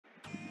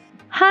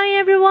Hi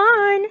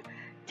everyone!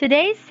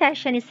 Today's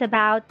session is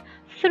about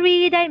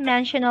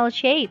three-dimensional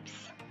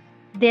shapes.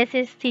 This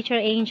is Teacher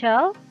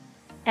Angel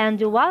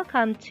and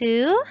welcome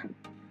to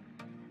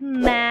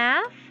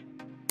Math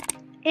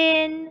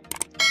in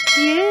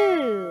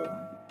You.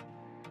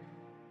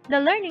 The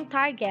learning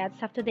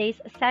targets of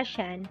today's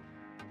session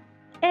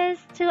is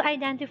to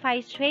identify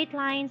straight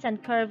lines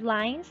and curved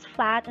lines,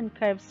 flat and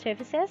curved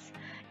surfaces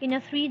in a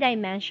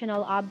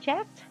three-dimensional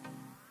object,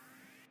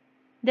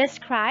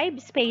 describe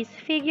space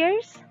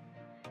figures,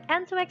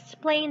 and to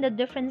explain the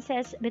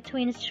differences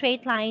between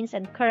straight lines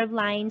and curved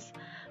lines,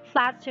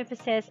 flat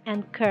surfaces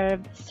and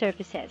curved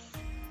surfaces.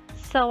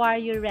 So are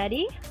you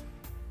ready?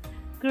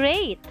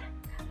 Great!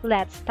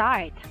 Let's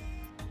start.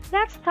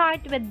 Let's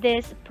start with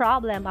this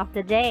problem of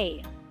the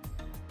day.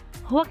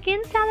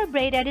 Joaquin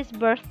celebrated his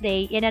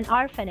birthday in an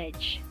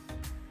orphanage.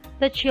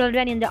 The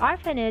children in the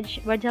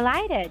orphanage were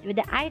delighted with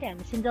the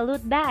items in the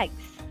loot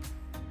bags.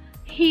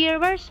 Here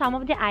were some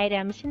of the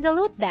items in the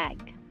loot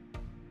bag.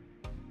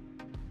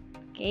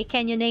 Okay,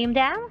 can you name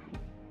them?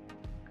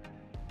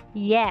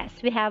 Yes,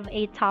 we have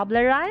a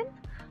Toblerone,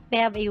 we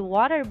have a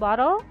water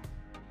bottle,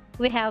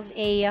 we have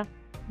a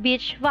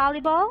beach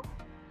volleyball,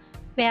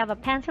 we have a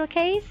pencil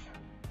case,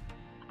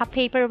 a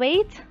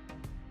paperweight,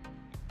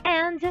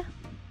 and,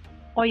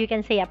 or you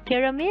can say a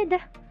pyramid,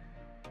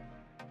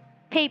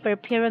 paper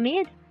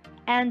pyramid,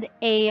 and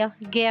a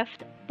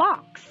gift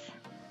box.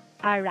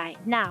 Alright,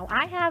 now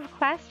I have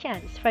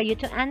questions for you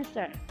to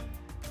answer.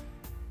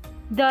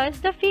 Does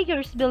the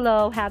figures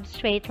below have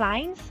straight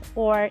lines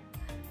or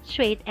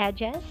straight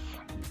edges?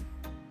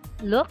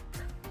 Look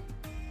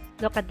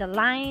at the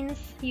lines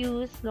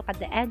used, look at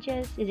the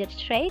edges. Is it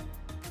straight?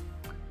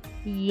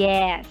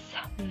 Yes,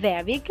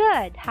 very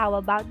good. How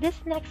about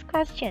this next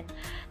question?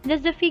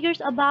 Does the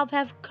figures above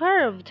have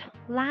curved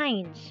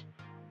lines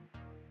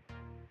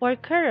or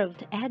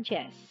curved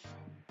edges?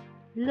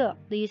 Look,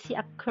 do you see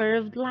a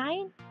curved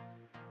line?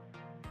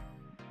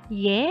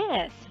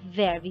 Yes,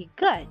 very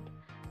good.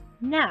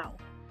 Now,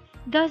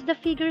 does the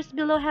figures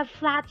below have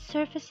flat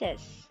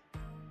surfaces?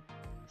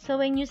 So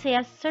when you say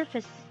a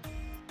surface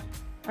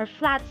or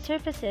flat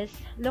surfaces,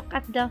 look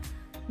at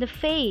the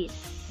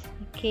face.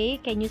 Okay,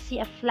 can you see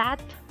a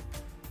flat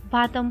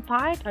bottom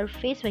part or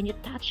face when you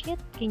touch it?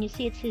 Can you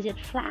see it? Is it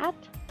flat?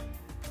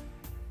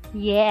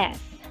 Yes.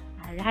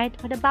 Alright,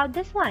 what about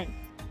this one?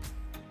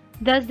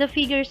 Does the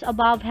figures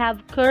above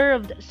have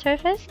curved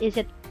surface? Is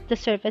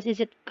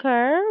it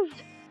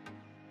curved?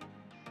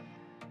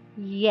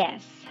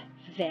 Yes,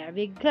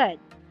 very good.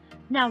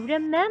 Now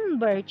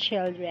remember,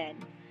 children,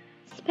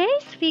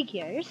 space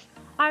figures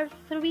are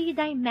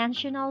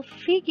three-dimensional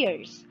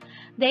figures.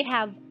 They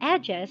have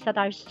edges that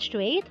are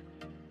straight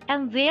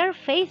and their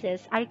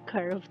faces are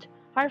curved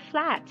or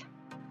flat.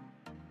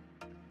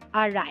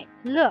 Alright,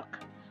 look,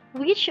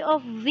 which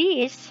of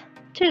these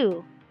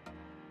two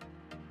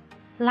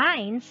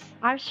lines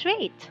are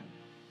straight?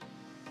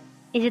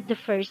 Is it the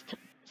first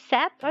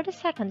set or the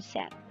second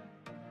set?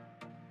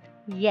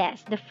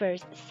 Yes, the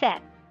first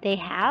set. They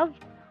have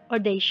or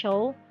they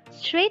show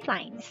straight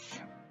lines.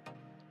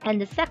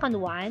 And the second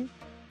one,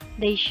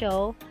 they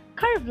show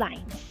curved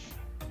lines.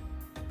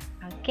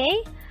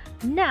 Okay,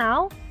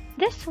 now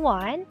this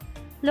one,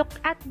 look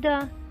at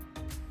the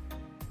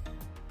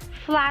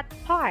flat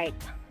part.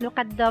 Look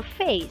at the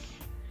face,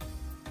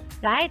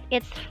 right?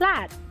 It's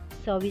flat.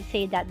 So we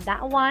say that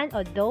that one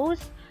or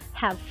those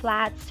have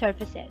flat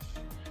surfaces.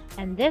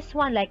 And this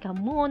one, like a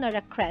moon or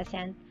a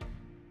crescent,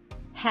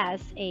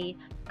 has a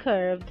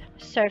curved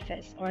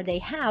surface, or they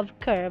have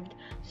curved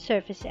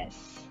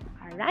surfaces.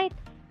 All right,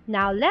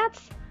 now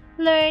let's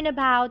learn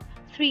about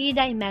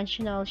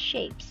three-dimensional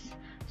shapes.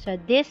 So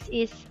this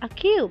is a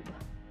cube,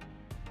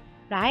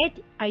 right?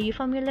 Are you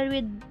familiar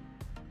with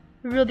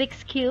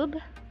Rubik's Cube?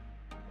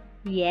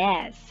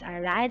 Yes. All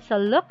right, so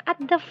look at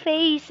the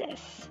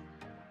faces.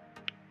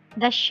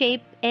 The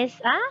shape is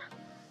a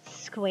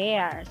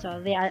square.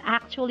 So there are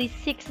actually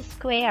 6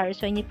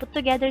 squares. When you put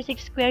together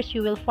 6 squares,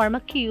 you will form a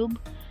cube.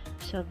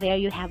 So there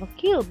you have a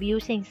cube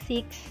using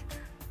 6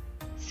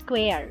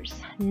 squares.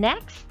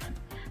 Next,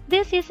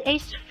 this is a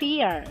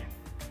sphere.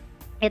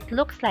 It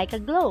looks like a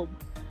globe.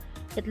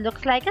 It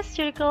looks like a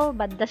circle,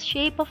 but the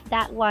shape of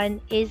that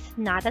one is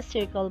not a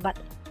circle, but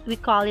we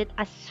call it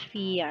a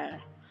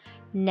sphere.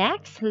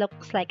 Next,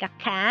 looks like a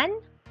can.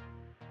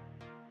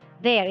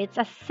 There, it's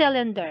a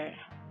cylinder.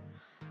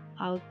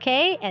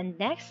 Okay, and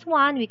next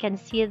one, we can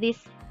see this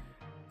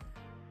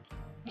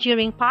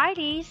during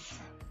parties,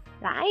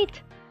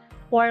 right?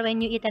 Or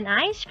when you eat an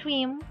ice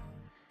cream.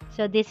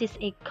 So this is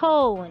a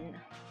cone.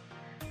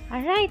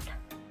 Alright,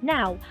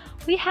 now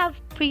we have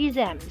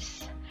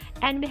prisms,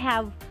 and we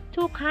have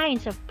 2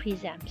 kinds of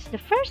prisms. The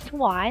first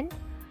one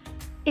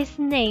is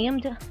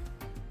named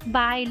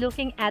by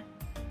looking at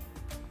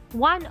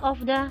one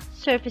of the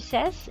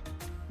surfaces.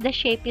 The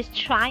shape is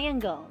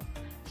triangle.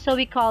 So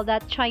we call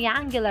that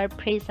triangular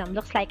prism.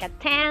 Looks like a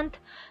tent,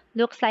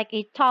 looks like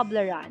a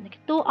Toblerone.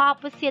 2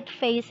 opposite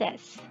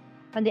faces.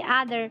 On the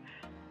other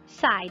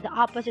side, the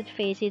opposite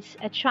face, it's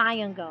a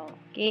triangle,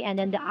 okay, and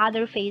then the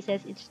other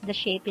faces, the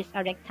shape is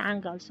a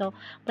rectangle. So,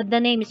 but the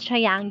name is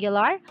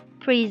triangular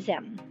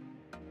prism.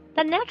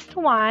 The next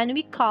one,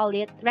 we call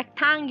it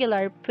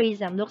rectangular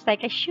prism. Looks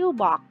like a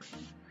shoebox.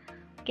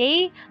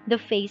 Okay, the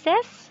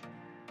faces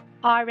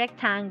are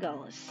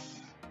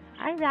rectangles.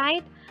 All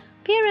right,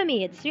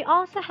 pyramids. We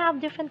also have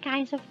different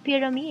kinds of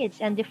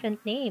pyramids and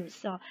different names.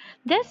 So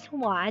this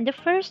one, the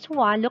first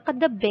one, look at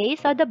the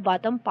base or the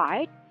bottom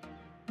part.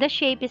 The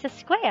shape is a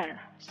square.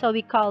 So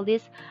we call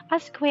this a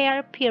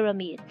square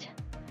pyramid.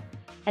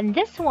 And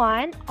this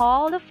one,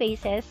 all the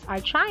faces are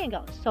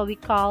triangles. So we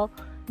call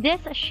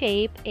this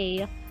shape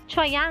a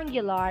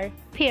triangular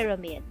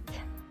pyramid.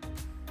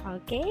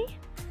 Okay?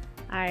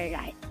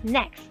 Alright,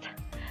 next,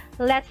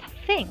 let's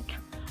think.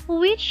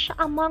 Which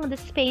among the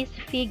space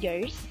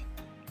figures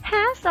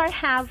has or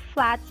have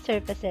flat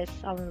surfaces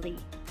only?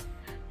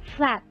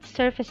 Flat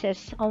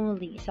surfaces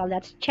only. So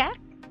let's check.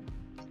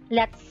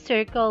 Let's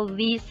circle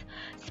these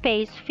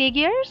space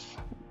figures.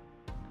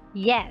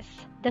 Yes,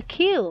 the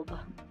cube,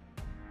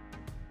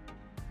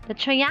 the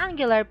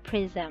triangular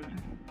prism,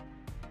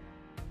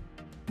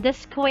 the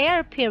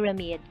square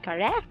pyramid,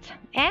 correct?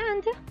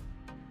 And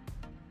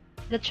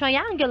the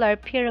triangular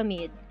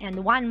pyramid.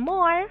 And one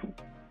more.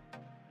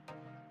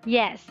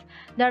 Yes,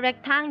 the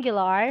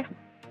rectangular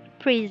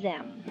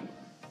prism.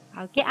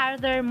 Okay, are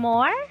there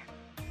more?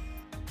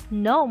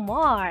 No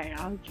more.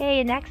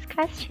 Okay, next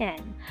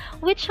question.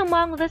 Which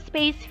among the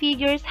space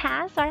figures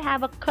has or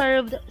have a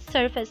curved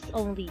surface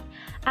only?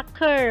 A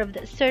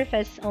curved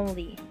surface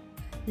only.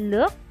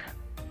 Look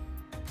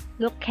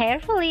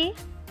carefully.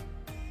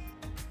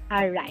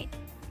 Alright,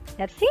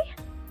 let's see.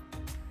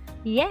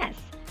 Yes,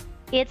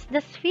 it's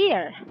the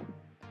sphere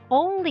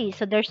only.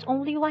 So there's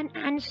only one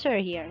answer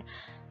here.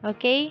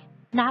 Okay,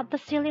 not the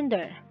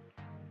cylinder,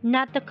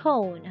 not the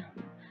cone,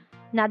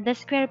 not the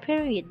square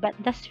pyramid, but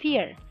the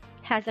sphere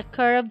has a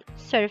curved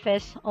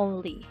surface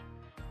only.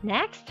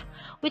 Next,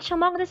 which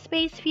among the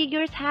space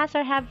figures has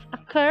or have a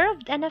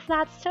curved and a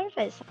flat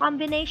surface? A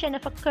combination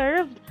of a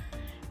curved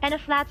and a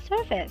flat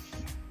surface.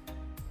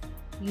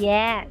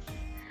 Yes,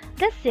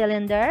 the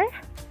cylinder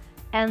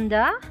and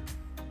the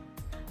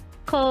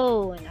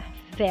cone.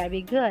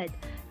 Very good.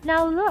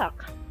 Now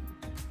look.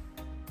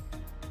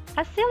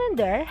 A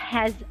cylinder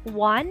has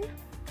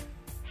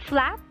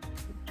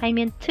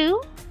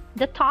two,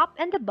 the top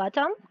and the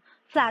bottom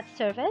flat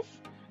surface,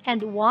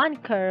 and one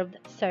curved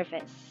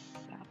surface.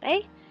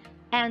 Okay?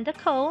 And the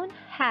cone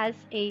has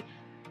a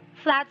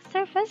flat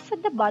surface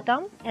at the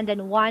bottom and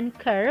then one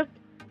curved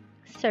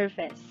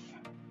surface.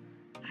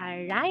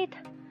 Alright?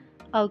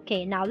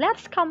 Okay, now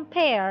let's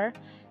compare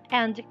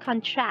and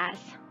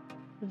contrast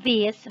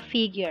these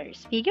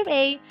figures, figure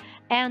A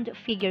and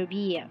figure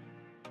B.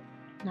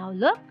 Now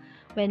look,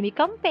 when we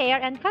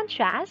compare and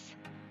contrast,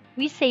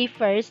 we say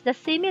first the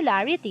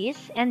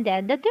similarities and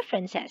then the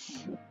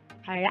differences.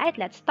 Alright,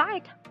 let's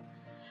start.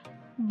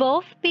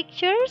 Both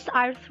pictures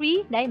are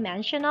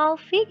three-dimensional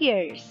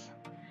figures.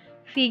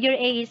 Figure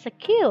A is a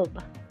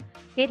cube.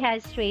 It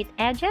has straight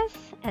edges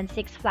and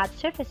 6 flat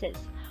surfaces,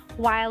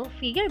 while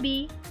figure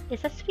B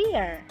is a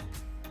sphere.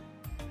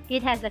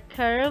 It has a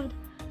curved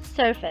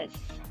surface.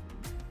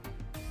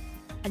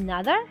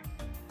 Another,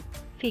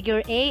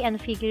 figure A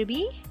and figure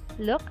B.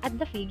 Look at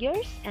the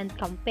figures and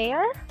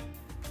compare.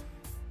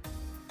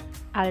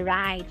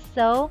 Alright,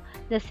 so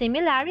the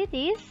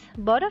similarities,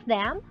 both of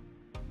them,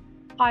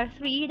 are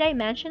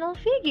three-dimensional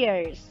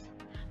figures.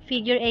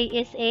 Figure A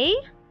is a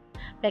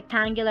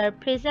rectangular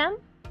prism.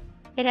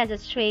 It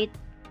has straight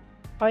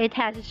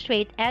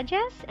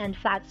edges and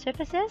flat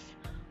surfaces,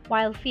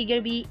 while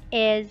figure B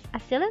is a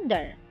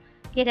cylinder.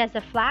 It has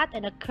a flat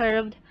and a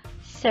curved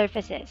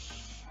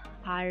surfaces.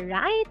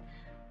 Alright,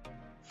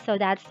 so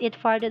that's it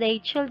for today,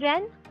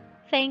 children.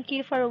 Thank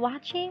you for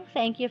watching.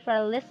 Thank you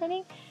for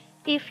listening.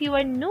 If you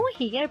are new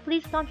here,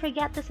 please don't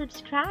forget to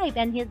subscribe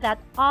and hit that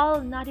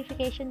all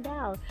notification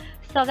bell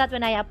so that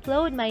when I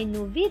upload my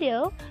new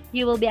video,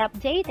 you will be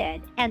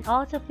updated. And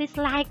also please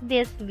like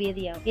this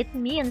video. It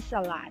means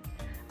a lot.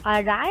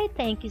 Alright,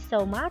 thank you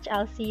so much.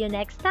 I'll see you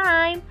next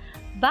time.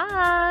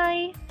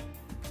 Bye!